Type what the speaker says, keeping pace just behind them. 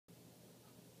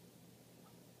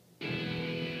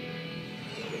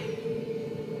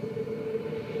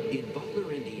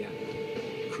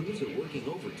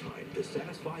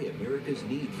satisfy America's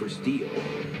need for steel.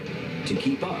 To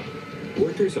keep up,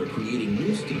 workers are creating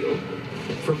new steel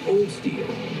from old steel.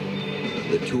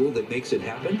 The tool that makes it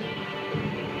happen?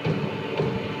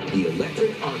 The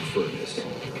electric arc furnace.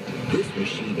 This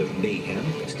machine of mayhem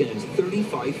stands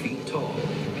 35 feet tall.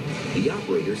 The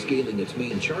operator scaling its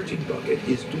main charging bucket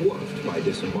is dwarfed by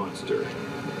this monster.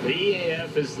 The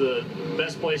EAF is the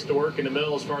best place to work in the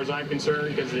mill as far as I'm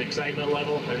concerned because of the excitement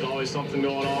level. There's always something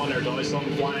going on. There's always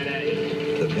something flying at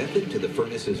you. The method to the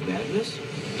furnace's madness?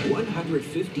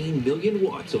 115 million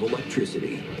watts of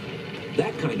electricity.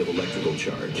 That kind of electrical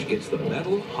charge gets the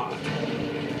metal hot.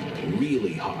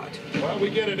 Really hot. Well,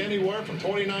 we get it anywhere from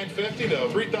 2950 to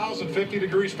 3050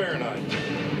 degrees Fahrenheit.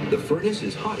 The furnace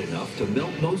is hot enough to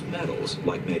melt most metals,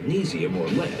 like magnesium or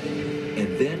lead,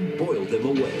 and then boil them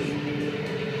away.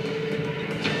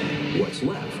 What's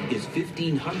left is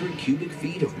 1,500 cubic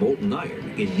feet of molten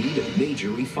iron in need of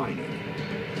major refining.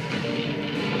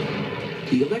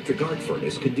 The electric arc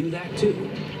furnace can do that too.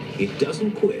 It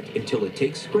doesn't quit until it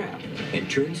takes scrap and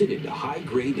turns it into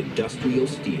high-grade industrial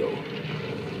steel.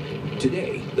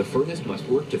 Today, the furnace must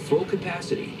work to full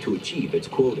capacity to achieve its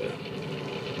quota.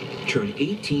 Turn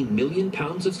 18 million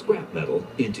pounds of scrap metal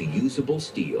into usable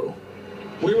steel.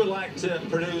 We would like to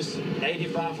produce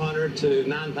 8,500 to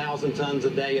 9,000 tons a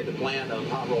day at the plant of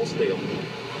hot roll steel.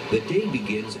 The day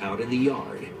begins out in the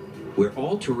yard, where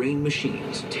all-terrain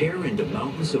machines tear into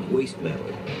mountains of waste metal.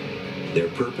 Their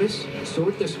purpose?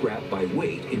 Sort the scrap by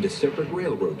weight into separate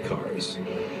railroad cars.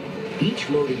 Each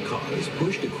loaded car is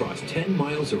pushed across 10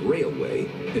 miles of railway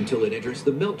until it enters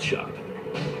the melt shop.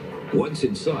 Once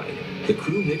inside, the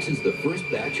crew mixes the first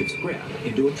batch of scrap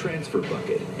into a transfer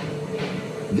bucket.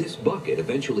 This bucket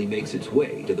eventually makes its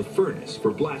way to the furnace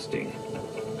for blasting.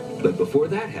 But before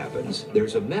that happens,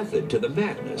 there's a method to the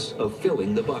madness of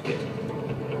filling the bucket.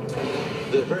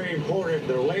 They're very important,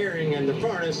 the layering in the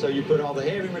furnace, so you put all the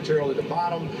heavy material at the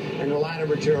bottom and the lighter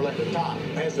material at the top.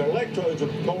 As the electrodes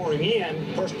are boring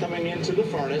in, first coming into the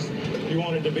furnace, you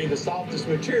want it to be the softest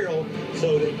material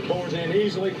so that it bores in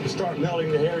easily to start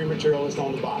melting the heavy material that's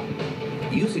on the bottom.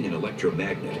 Using an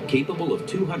electromagnet capable of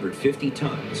 250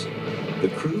 tons, the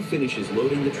crew finishes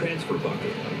loading the transfer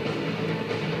bucket.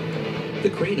 The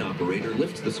crane operator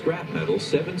lifts the scrap metal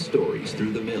 7 stories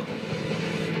through the mill.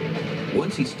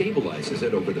 Once he stabilizes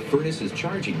it over the furnace's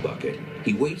charging bucket,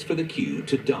 he waits for the cue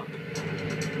to dump.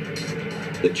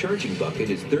 The charging bucket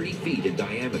is 30 feet in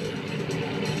diameter.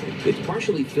 It's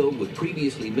partially filled with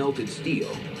previously melted steel,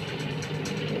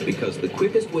 because the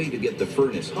quickest way to get the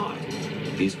furnace hot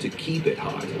is to keep it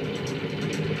hot.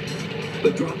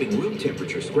 But dropping room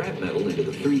temperature scrap metal into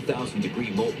the 3,000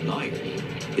 degree molten iron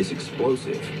is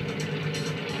explosive.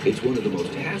 It's one of the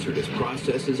most hazardous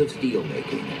processes of steel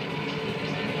making.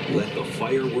 Let the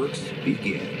fireworks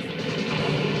begin.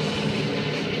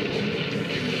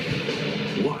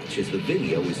 Watch as the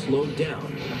video is slowed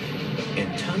down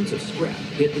and tons of scrap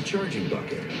hit the charging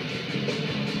bucket.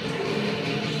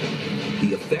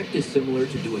 The effect is similar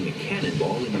to doing a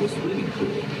cannonball into a swimming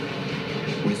pool.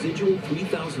 Residual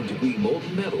 3,000 degree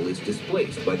molten metal is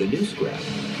displaced by the new scrap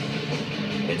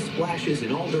and splashes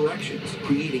in all directions,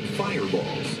 creating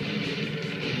fireballs.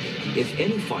 If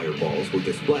any fireballs were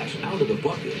to splash out of the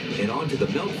bucket and onto the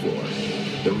melt floor,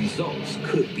 the results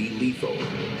could be lethal.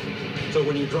 So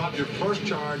when you drop your first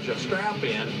charge of scrap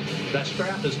in, that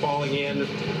scrap is falling in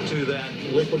to that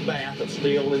liquid bath of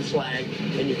steel and slag,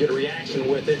 and you get a reaction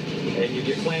with it, and you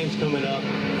get flames coming up.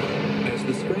 As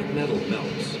the scrap metal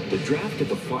melts, the draft of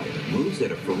the fire moves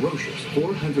at a ferocious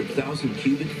 400,000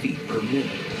 cubic feet per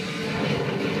minute.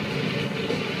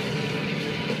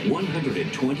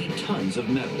 120 tons of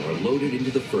metal are loaded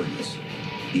into the furnace,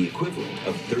 the equivalent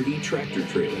of 30 tractor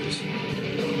trailers.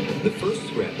 The first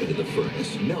scrap into the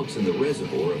furnace melts in the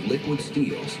reservoir of liquid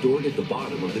steel stored at the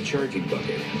bottom of the charging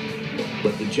bucket.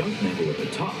 But the junk metal at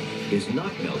the top is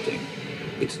not melting.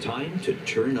 It's time to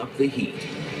turn up the heat.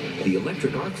 The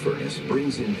electric arc furnace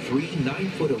brings in 3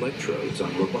 9-foot electrodes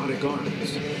on robotic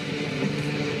arms.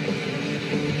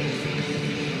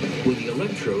 When the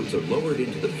electrodes are lowered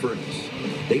into the furnace,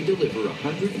 they deliver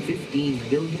 115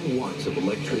 million watts of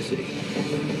electricity.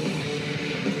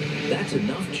 That's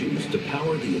enough juice to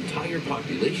power the entire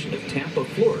population of Tampa,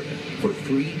 Florida for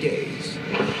 3 days.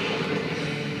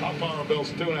 Our power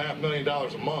bill's $2.5 million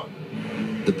a month.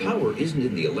 The power isn't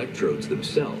in the electrodes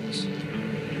themselves.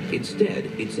 Instead,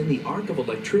 it's in the arc of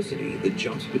electricity that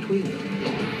jumps between them.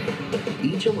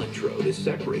 Each electrode is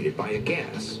separated by a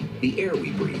gas, the air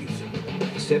we breathe.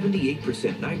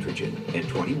 78% nitrogen and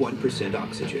 21%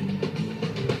 oxygen.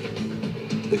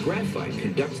 The graphite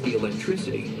conducts the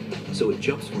electricity, so it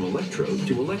jumps from electrode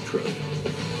to electrode.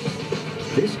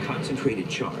 This concentrated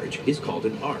charge is called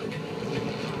an arc.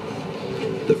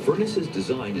 The furnace's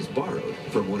design is borrowed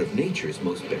from one of nature's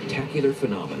most spectacular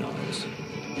phenomenons,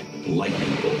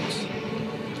 lightning bolts.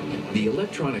 The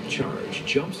electronic charge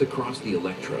jumps across the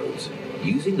electrodes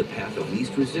using the path of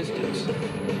least resistance,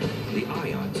 the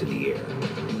ions in the air.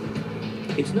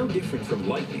 It's no different from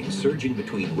lightning surging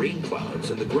between rain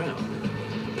clouds and the ground.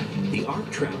 The arc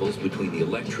travels between the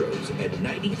electrodes at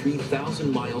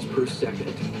 93,000 miles per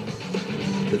second.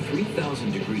 The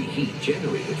 3,000 degree heat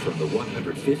generated from the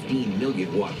 115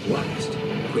 million watt blast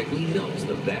quickly melts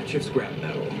the batch of scrap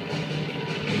metal.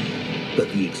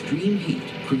 But the extreme heat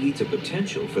creates a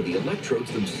potential for the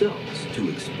electrodes themselves to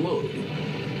explode.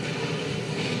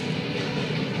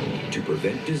 To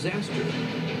prevent disaster,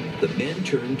 the men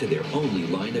turn to their only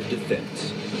line of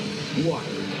defense, water.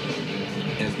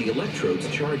 As the electrodes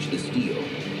charge the steel,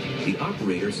 the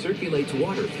operator circulates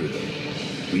water through them,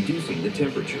 reducing the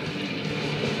temperature.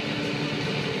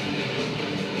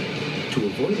 To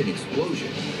avoid an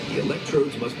explosion, the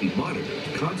electrodes must be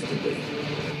monitored constantly.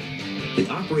 The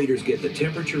operators get the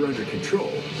temperature under control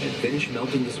and finish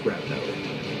melting the scrap metal.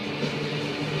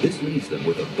 This leaves them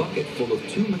with a bucket full of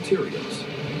two materials,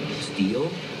 steel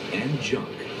and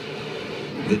junk.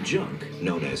 The junk,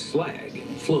 known as slag,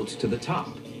 floats to the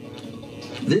top.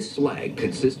 This slag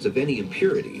consists of any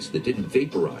impurities that didn't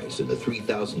vaporize in the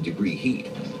 3,000 degree heat,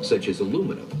 such as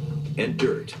aluminum and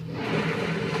dirt.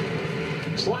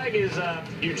 Slag is a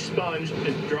huge sponge.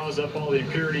 It draws up all the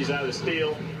impurities out of the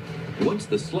steel. Once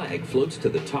the slag floats to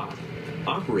the top,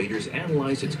 operators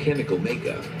analyze its chemical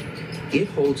makeup. It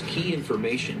holds key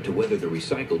information to whether the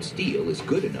recycled steel is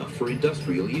good enough for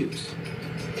industrial use.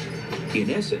 In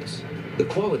essence, the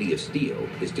quality of steel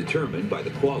is determined by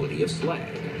the quality of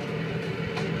slag.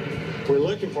 We're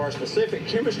looking for a specific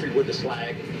chemistry with the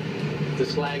slag. If the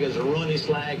slag is a runny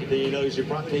slag, then you know you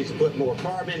probably need to put more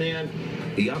carbon in.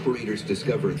 The operators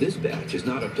discover this batch is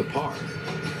not up to par.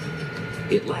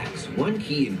 It lacks one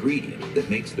key ingredient that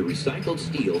makes the recycled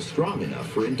steel strong enough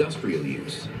for industrial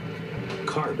use: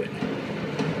 carbon.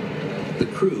 The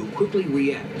crew quickly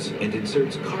reacts and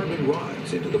inserts carbon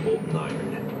rods into the molten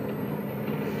iron.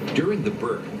 During the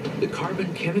burn, the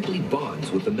carbon chemically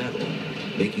bonds with the metal,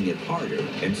 making it harder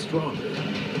and stronger.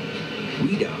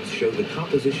 Readouts show the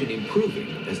composition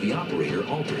improving as the operator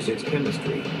alters its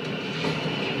chemistry.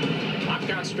 I'm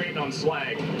concentrating on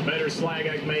slag. The better slag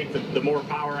I can make, the more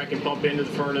power I can pump into the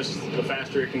furnace, the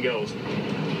faster it can go.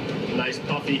 Nice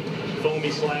puffy,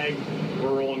 foamy slag,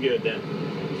 we're rolling good then.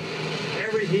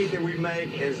 Every heat that we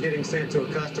make is getting sent to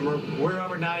a customer. We're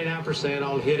over 99%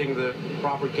 on hitting the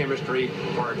proper chemistry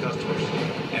for our customers.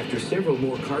 After several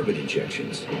more carbon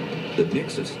injections, the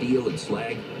mix of steel and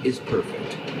slag is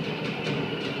perfect.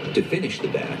 To finish the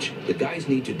batch, the guys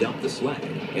need to dump the slag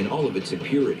and all of its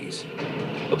impurities,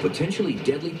 a potentially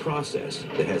deadly process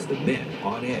that has the men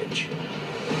on edge.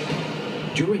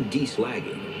 During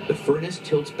deslagging, the furnace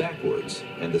tilts backwards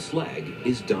and the slag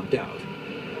is dumped out.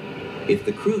 If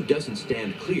the crew doesn't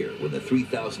stand clear when the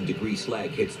 3,000 degree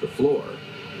slag hits the floor,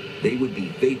 they would be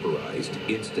vaporized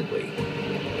instantly.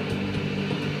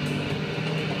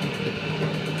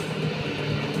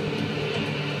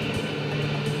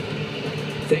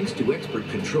 Thanks to expert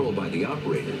control by the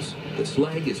operators, the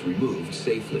slag is removed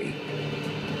safely.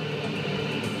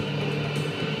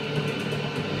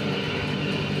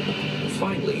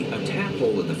 Finally, a tap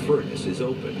hole in the furnace is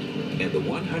opened, and the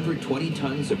 120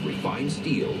 tons of refined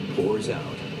steel pours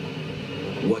out.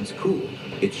 Once cooled,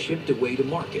 it's shipped away to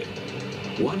market.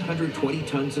 120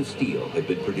 tons of steel have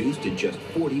been produced in just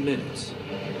 40 minutes.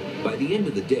 By the end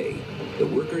of the day, the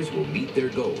workers will meet their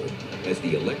goal as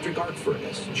the electric arc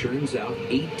furnace churns out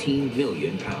 18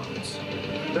 million pounds.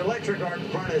 The electric arc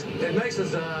furnace, it makes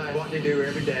us what you do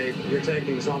every day. You're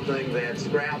taking something that's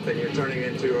scrap and you're turning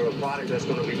it into a product that's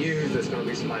going to be used, that's going to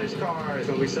be somebody's car, it's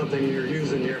going to be something you're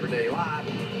using in your everyday life.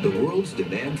 The world's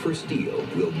demand for steel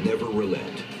will never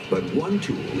relent, but one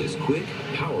tool is quick,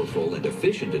 powerful, and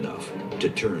efficient enough to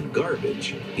turn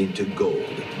garbage into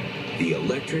gold: the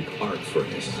electric arc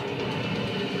furnace.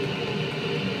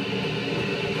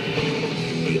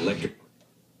 The electric